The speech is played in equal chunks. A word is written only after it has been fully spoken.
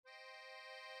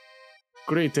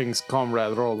Greetings,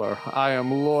 Comrade Roller. I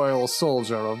am loyal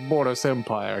soldier of Boris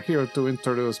Empire, here to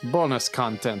introduce bonus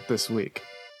content this week.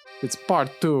 It's part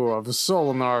 2 of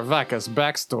Solanar Vacca's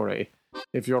backstory.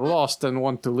 If you're lost and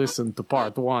want to listen to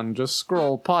part 1, just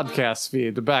scroll podcast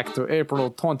feed back to April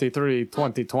 23,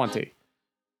 2020.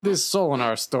 This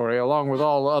Solanar story, along with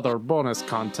all other bonus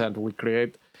content we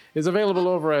create, is available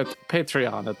over at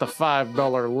Patreon at the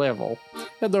 $5 level.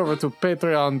 Head over to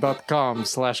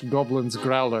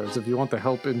patreon.com/goblinsgrowlers if you want to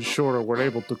help ensure we're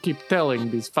able to keep telling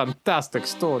these fantastic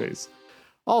stories.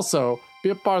 Also, be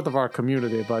a part of our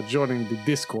community by joining the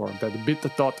Discord at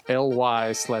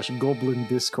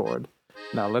bit.ly/goblindiscord.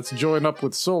 Now let's join up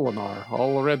with Solanar,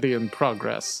 already in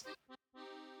progress.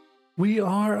 We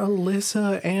are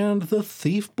Alyssa and the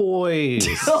Thief Boys.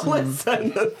 Alyssa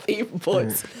and the Thief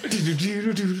Boys. 1,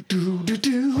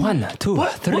 2,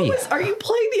 3. Are you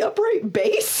playing the upright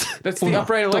bass? That's the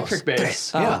upright electric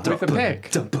bass. Yeah. With a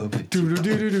pick.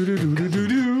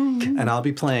 And I'll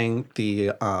be playing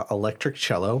the electric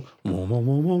cello. No, And I'm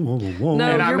you're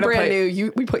gonna brand play-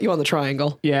 new. We put you on the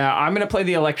triangle. Yeah, I'm going to play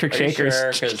the electric shakers.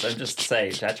 Because I'm just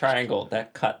saying, that triangle,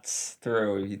 that cuts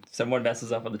through. Someone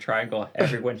messes up on the triangle,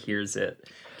 everyone hears it.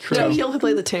 No, he'll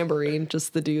play the tambourine,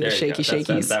 just the There you go.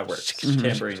 shakies. That works.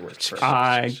 Tambourine works first.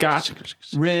 I got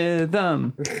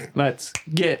rhythm. Let's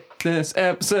get this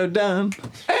episode done.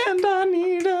 And I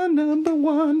need a number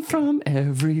 1 from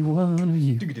every one of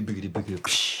you.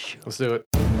 Let's do it.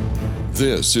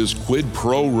 This is Quid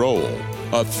Pro Roll,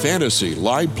 a fantasy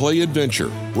live play adventure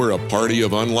where a party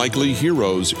of unlikely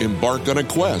heroes embark on a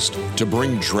quest to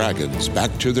bring dragons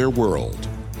back to their world.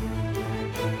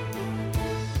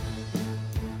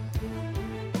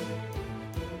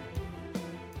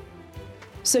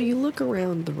 So you look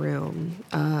around the room.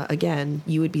 Again,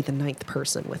 you would be the 9th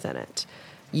person within it.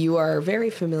 You are very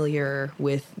familiar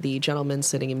with the gentleman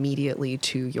sitting immediately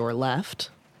to your left.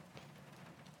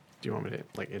 Do you want me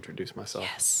to introduce myself?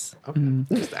 Yes. Okay.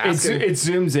 Just asking. It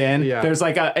zooms in. Yeah. There's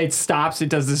it stops. It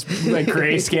does this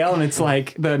grayscale, and it's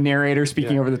like the narrator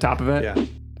speaking over the top of it.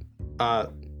 Yeah.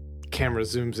 Camera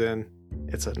zooms in.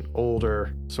 It's an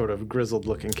older, sort of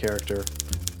grizzled-looking character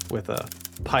with a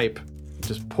pipe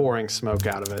just pouring smoke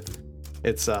out of it.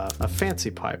 It's a fancy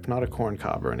pipe, not a corn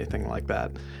cob or anything like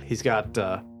that. He's got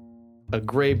a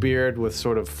gray beard with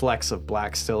sort of flecks of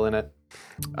black still in it,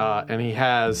 and he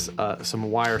has some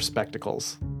wire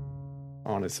spectacles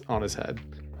on his head.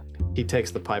 He takes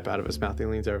the pipe out of his mouth. He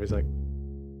leans over. He's like,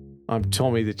 "I'm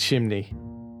Tommy the Chimney.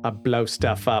 I blow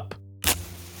stuff up."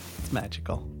 It's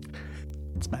magical.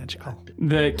 It's magical.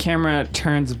 The camera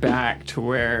turns back to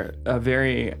where a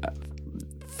very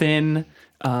thin,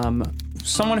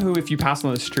 someone who, if you pass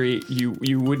on the street,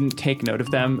 you wouldn't take note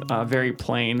of them. A very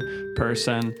plain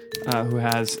person who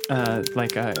has a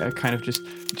kind of just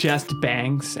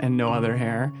bangs and no other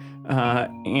hair,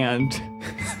 and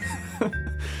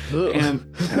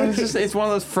it's one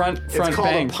of those front It's called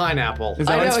bangs. a pineapple. Is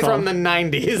that what it's It's from called? the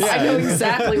 90s. I know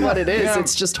exactly what it is. Yeah.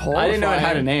 It's just horrifying. I didn't know it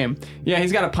had a name. Yeah,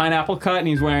 he's got a pineapple cut and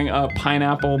he's wearing a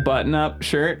pineapple button-up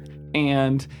shirt,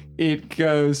 and it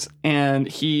goes, and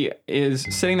he is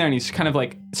sitting there and he's kind of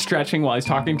stretching while he's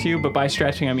talking to you, but by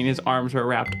stretching I mean his arms are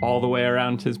wrapped all the way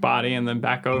around his body and then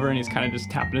back over, and he's kind of just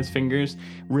tapping his fingers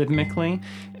rhythmically,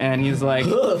 and he's like,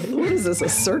 Ugh, what is this, a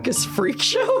circus freak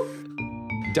show?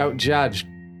 Don't judge.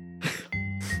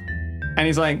 and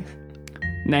he's like,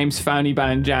 name's Phony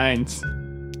Bone Jones.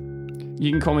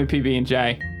 You can call me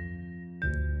PB&J.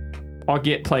 I'll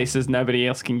get places nobody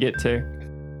else can get to.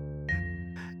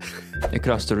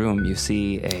 Across the room, you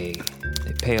see a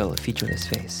pale, featureless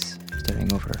face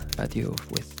staring over at you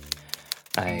with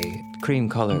a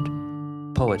cream-colored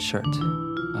poet shirt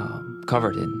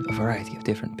covered in a variety of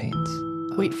different paints.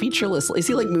 Wait, featureless. Is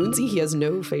he like Moonsy? He has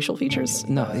no facial features?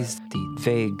 No, it's the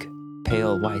vague,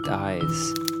 pale white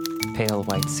eyes, pale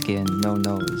white skin, no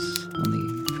nose,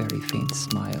 only very faint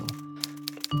smile.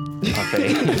 Of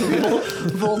a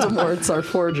Voldemort's our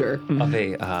forger. of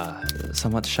a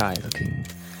somewhat shy-looking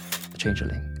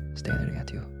changeling staring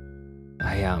at you.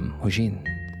 I am Hujin,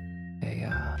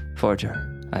 a forger.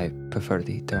 I prefer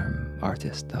the term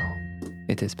artist, though.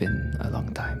 It has been a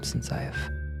long time since I have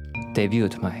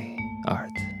debuted my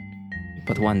art.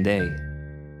 But one day,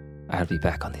 I'll be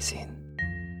back on the scene.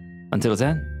 Until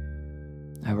then,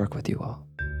 I work with you all.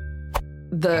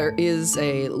 There is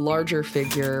a larger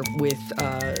figure with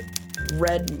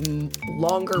red,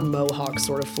 longer mohawk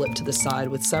sort of flipped to the side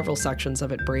with several sections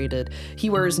of it braided. He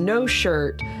wears no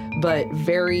shirt, but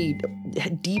very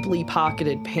deeply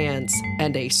pocketed pants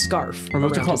and a scarf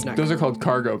around his neck. Those are called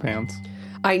cargo pants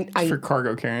I for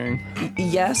cargo carrying.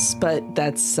 yes, but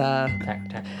that's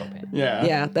Tactical pants.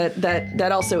 Yeah,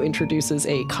 that also introduces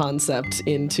a concept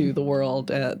into the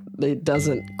world. It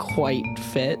doesn't quite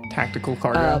fit. Tactical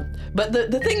cargo. But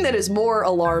the thing that is more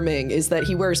alarming is that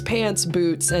he wears pants,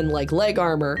 boots, and like leg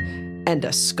armor, and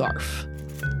a scarf.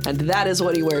 And that is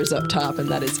what he wears up top, and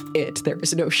that is it. There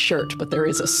is no shirt, but there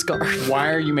is a scarf.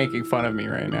 Why are you making fun of me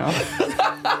right now?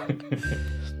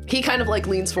 He kind of like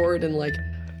leans forward and like,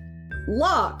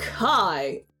 Locke,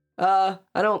 hi. I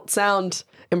don't sound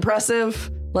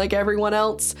impressive like everyone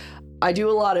else. I do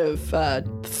a lot of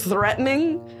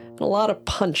threatening and a lot of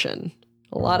punching.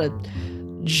 A lot of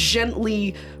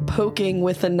gently poking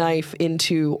with a knife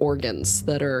into organs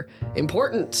that are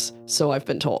important, so I've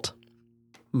been told.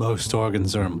 Most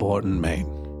organs are important, mate.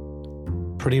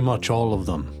 Pretty much all of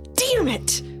them. Damn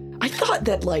it! I thought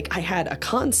that, like, I had a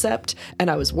concept and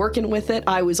I was working with it.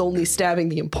 I was only stabbing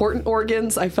the important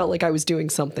organs. I felt like I was doing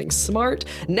something smart.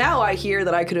 Now I hear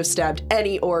that I could have stabbed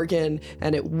any organ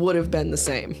and it would have been the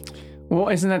same. Well,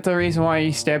 isn't that the reason why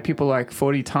you stab people like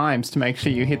 40 times to make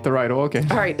sure you hit the right organ?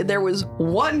 All right, there was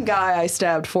one guy I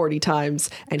stabbed 40 times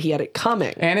and he had it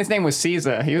coming. And his name was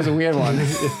Caesar. He was a weird one.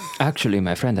 Actually,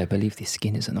 my friend, I believe the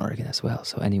skin is an organ as well.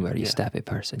 So anywhere you stab a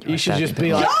person, You should just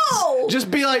be like, just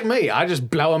be like me. I just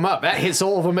blow them up. That hits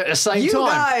all of them at the same You time.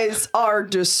 guys are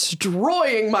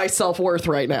destroying my self-worth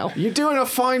right now. You're doing a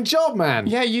fine job, man.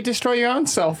 Yeah, you destroy your own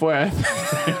self-worth.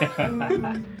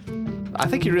 I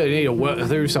think you really need to work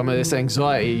through some of this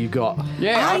anxiety you got.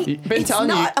 Yeah, I've been It's telling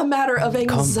you. not a matter of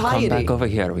Come anxiety. back over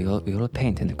here. We will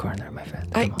paint in the corner, my friend.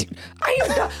 Come on.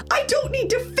 I don't need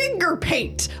to finger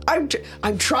paint. I'm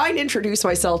trying to introduce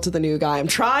myself to the new guy. I'm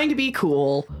trying to be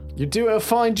cool. You're doing a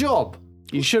fine job.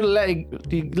 You should have let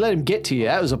him get to you.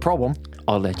 That was a problem.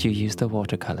 I'll let you use the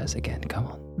watercolors again. Come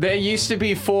on. There used to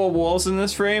be 4 walls in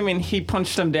this room, and he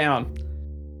punched them down.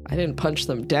 I didn't punch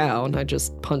them down. I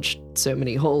just punched so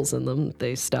many holes in them,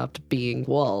 they stopped being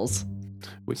walls.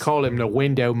 We call him the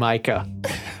window maker.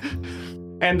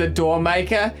 And the door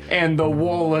maker, and the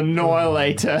wall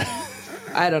annihilator.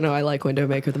 I don't know. I like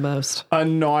Windowmaker the most.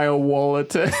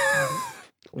 Annihilator.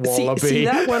 See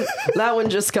that one? That one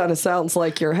just kind of sounds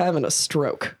like you're having a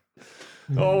stroke.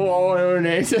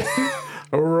 Annihilator.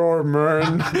 Roar,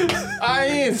 man.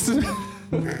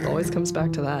 Always comes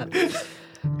back to that.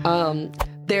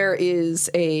 There is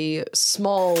a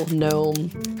small gnome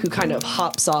who kind of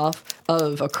hops off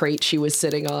of a crate she was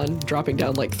sitting on, dropping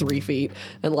down like 3 feet,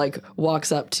 and like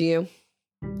walks up to you.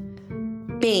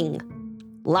 Bing,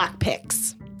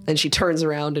 lockpicks. And she turns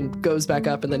around and goes back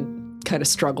up and then kind of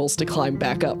struggles to climb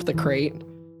back up the crate.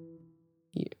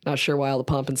 Not sure why all the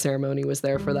pomp and ceremony was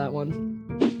there for that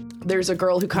one. There's a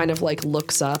girl who kind of like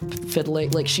looks up, fiddling,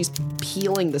 like she's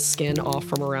peeling the skin off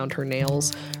from around her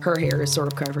nails. Her hair is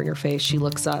sort of covering her face. She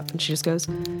looks up and she just goes,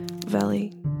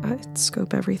 Veli, I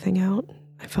scope everything out.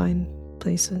 I find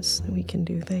places that we can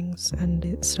do things and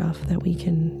it's stuff that we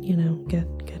can, get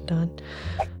done.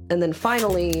 And then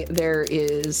finally, there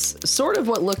is sort of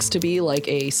what looks to be like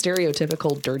a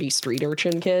stereotypical dirty street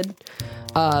urchin kid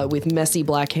with messy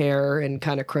black hair and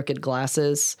kind of crooked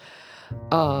glasses.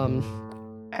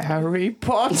 Harry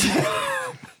Potter.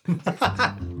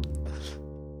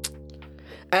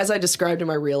 As I described him,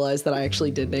 I realized that I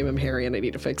actually did name him Harry, and I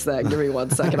need to fix that. Give me 1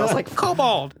 second. I was like,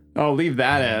 Kobold. Oh, leave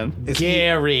that in.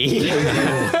 Gary.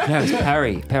 No, it's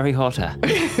Perry. Perry Hotter.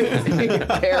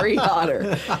 Harry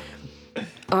Potter.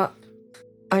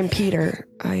 I'm Peter.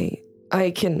 I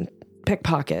can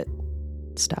pickpocket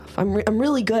stuff. I'm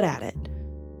really good at it.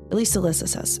 At least Alyssa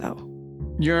says so.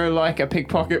 You're like a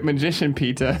pickpocket magician,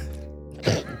 Peter.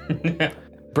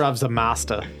 Bruv's a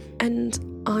master. And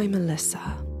I'm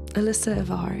Alyssa. Alyssa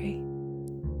Ivari.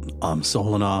 I'm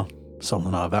Solanar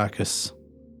Vacus.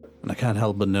 And I can't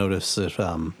help but notice that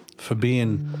for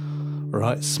being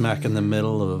right smack in the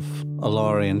middle of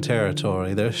Alarian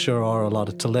territory, there sure are a lot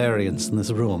of Talarians in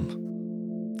this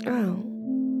room. Oh,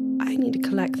 I need to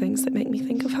collect things that make me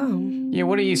think of home. Yeah,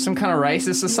 what are you, some kind of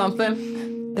racist or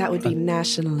something? That would be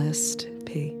nationalist,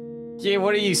 P. Yeah,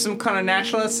 what are you, some kind of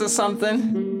nationalist or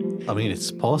something? I mean, it's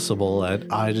possible.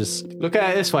 I just, Look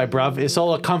at it this way, bruv. It's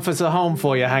all the comforts of home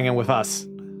for you hanging with us.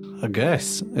 I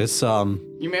guess. It's, You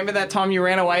remember that time you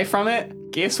ran away from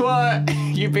it? Guess what?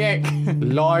 You back.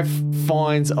 Life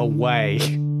finds a way.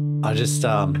 I just,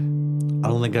 I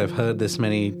don't think I've heard this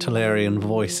many Talarian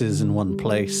voices in one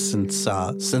place since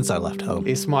I left home.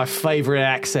 It's my favorite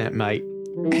accent, mate.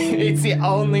 It's the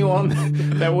only one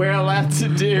that we're allowed to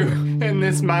do in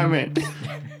this moment.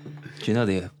 Do you know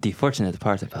the fortunate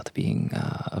part about being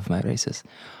of my race is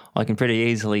I can pretty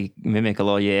easily mimic a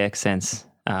lot of your accents.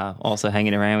 Also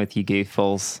hanging around with you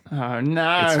goofballs. Oh,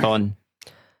 no. It's fun.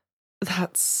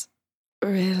 That's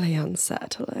really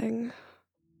unsettling.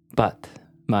 But,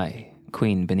 my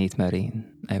Queen beneath Marine,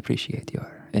 I appreciate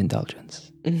your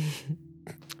indulgence.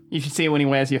 You should see it when he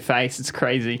wears your face. It's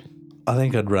crazy. I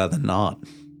think I'd rather not.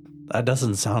 That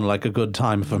doesn't sound like a good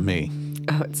time for me.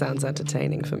 Oh, it sounds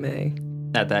entertaining for me.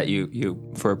 At that, you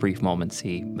for a brief moment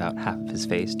see about half of his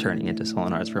face turning into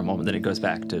Solanar's for a moment, then it goes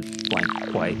back to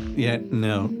blank white. Yeah,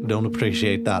 no, don't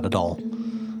appreciate that at all.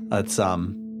 That's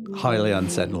highly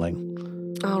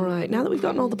unsettling. All right, now that we've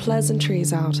gotten all the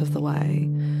pleasantries out of the way,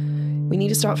 we need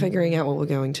to start figuring out what we're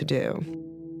going to do.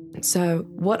 So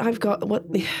what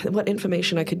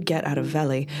information I could get out of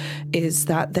Veli is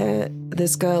that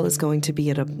this girl is going to be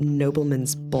at a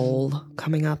nobleman's ball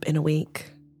coming up in a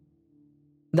week.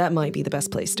 That might be the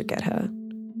best place to get her.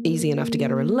 Easy enough to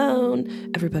get her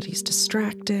alone. Everybody's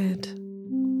distracted.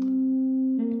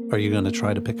 Are you going to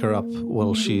try to pick her up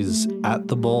while she's at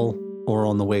the ball or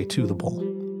on the way to the ball?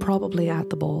 Probably at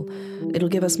the ball. It'll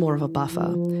give us more of a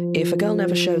buffer. If a girl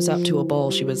never shows up to a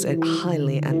ball she was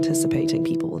highly anticipating,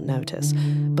 people will notice.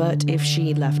 But if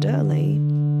she left early,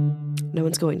 no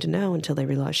one's going to know until they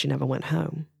realize she never went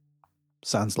home.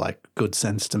 Sounds like good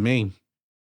sense to me.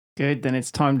 Good, then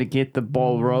it's time to get the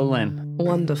ball rolling.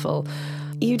 Wonderful.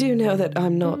 You do know that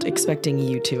I'm not expecting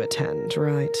you to attend,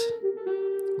 right?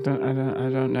 I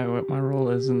don't know what my role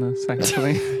is in this,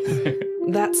 actually.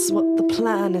 That's what the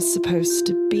plan is supposed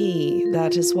to be.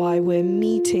 That is why we're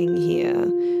meeting here.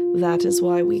 That is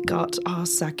why we got our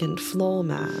second floor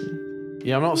man.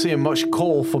 Yeah, I'm not seeing much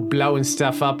call for blowing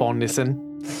stuff up on this one.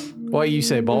 What do you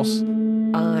say, boss?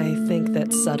 I think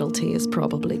that subtlety is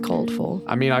probably called for.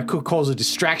 I mean, I could cause a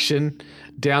distraction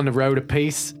down the road a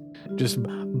piece. Just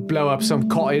blow up some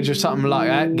cottage or something like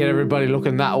that. Get everybody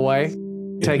looking that way.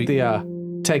 Take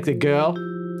the girl.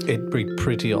 It'd be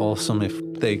pretty awesome if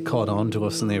they caught on to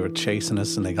us and they were chasing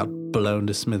us and they got blown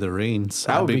to smithereens.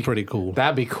 That'd be pretty cool.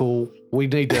 That'd be cool. We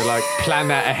need to plan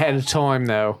that ahead of time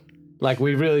though.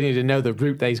 We really need to know the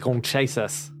route they's gonna chase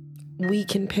us. We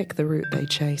can pick the route they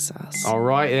chase us. All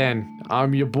right then,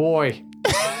 I'm your boy.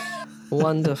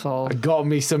 Wonderful. I got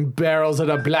me some barrels of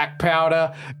the black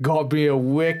powder, got me a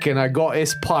wick, and I got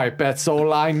his pipe. That's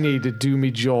all I need to do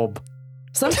me job.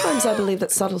 Sometimes I believe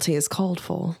that subtlety is called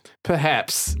for.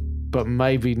 Perhaps, but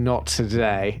maybe not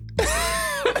today.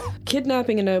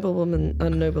 Kidnapping a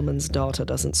nobleman's daughter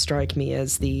doesn't strike me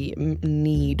as the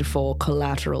need for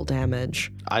collateral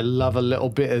damage. I love a little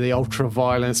bit of the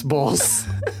ultra-violence, boss.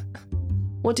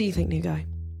 What do you think, new guy?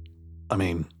 I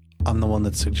mean, I'm the one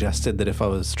that suggested that if I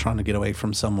was trying to get away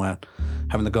from somewhere,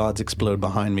 having the guards explode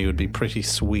behind me would be pretty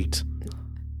sweet.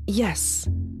 Yes.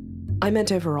 I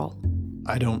meant overall.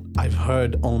 I've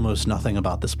heard almost nothing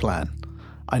about this plan.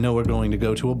 I know we're going to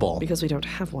go to a ball. Because we don't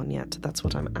have one yet. That's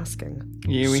what I'm asking.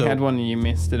 Yeah, we had one and you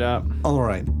messed it up. All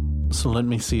right. So let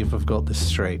me see if I've got this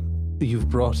straight. You've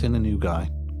brought in a new guy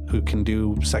who can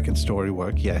do second story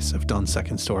work. Yes, I've done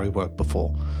second story work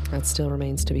before. That still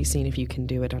remains to be seen if you can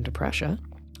do it under pressure.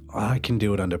 I can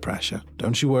do it under pressure.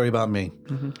 Don't you worry about me.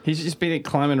 Mm-hmm. He's just been at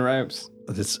climbing ropes.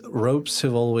 Ropes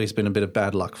have always been a bit of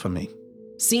bad luck for me.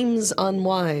 Seems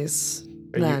unwise,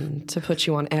 then, to put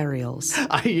you on aerials.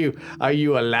 Are you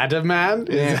a ladder man?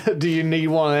 Yeah. Do you need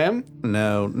one of them?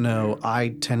 No.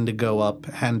 I tend to go up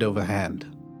hand over hand.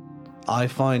 I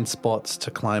find spots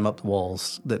to climb up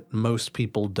walls that most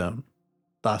people don't.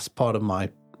 That's part of my...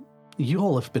 You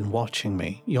all have been watching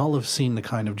me. You all have seen the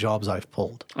kind of jobs I've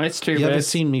pulled. It's true, You but haven't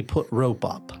seen me put rope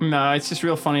up. No, it's just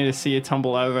real funny to see you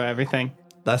tumble over everything.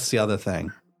 That's the other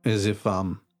thing, is if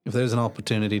there's an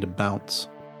opportunity to bounce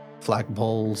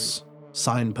flagpoles,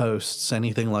 signposts,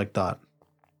 anything like that,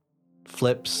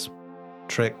 flips,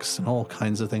 tricks, and all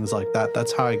kinds of things like that.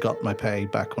 That's how I got my pay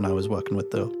back when I was working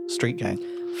with the street gang.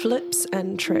 Flips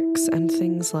and tricks and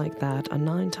things like that are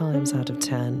 9 times out of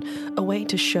 10 a way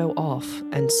to show off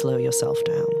and slow yourself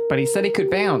down. But he said he could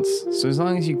bounce, so as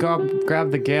long as you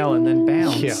grab the gal and then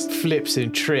bounce. Yeah, flips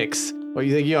and tricks. What do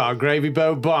you think you are, Gravy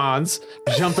Boat Barnes,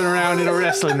 jumping around in a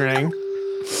wrestling ring?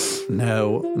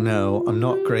 No, I'm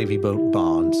not Gravy Boat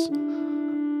Barnes.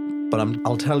 But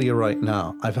I'll tell you right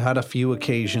now, I've had a few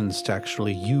occasions to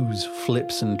actually use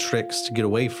flips and tricks to get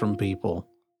away from people.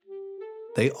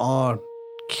 They are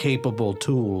capable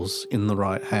tools in the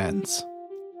right hands.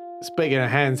 Speaking of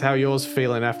hands, how yours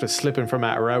feeling after slipping from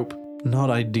that rope? Not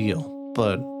ideal,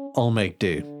 but I'll make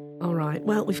do. All right,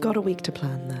 well, we've got a week to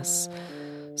plan this.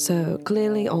 So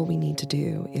clearly all we need to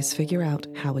do is figure out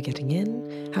how we're getting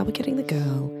in, how we're getting the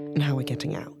girl, and how we're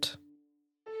getting out.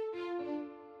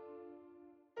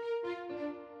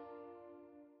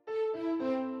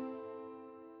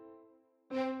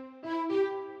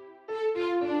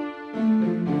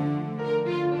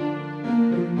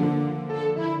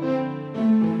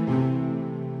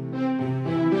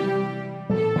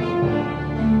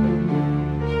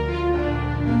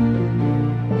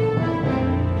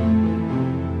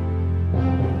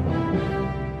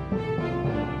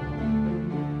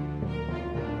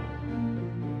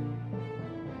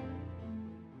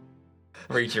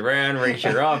 Reach around, reach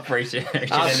her up, reach it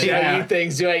in I'll and show you out.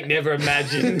 things you ain't never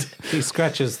imagined. He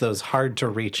scratches those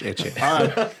hard-to-reach itches.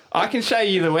 I can show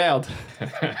you the world.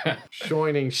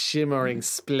 Shining, shimmering,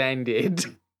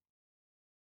 splendid.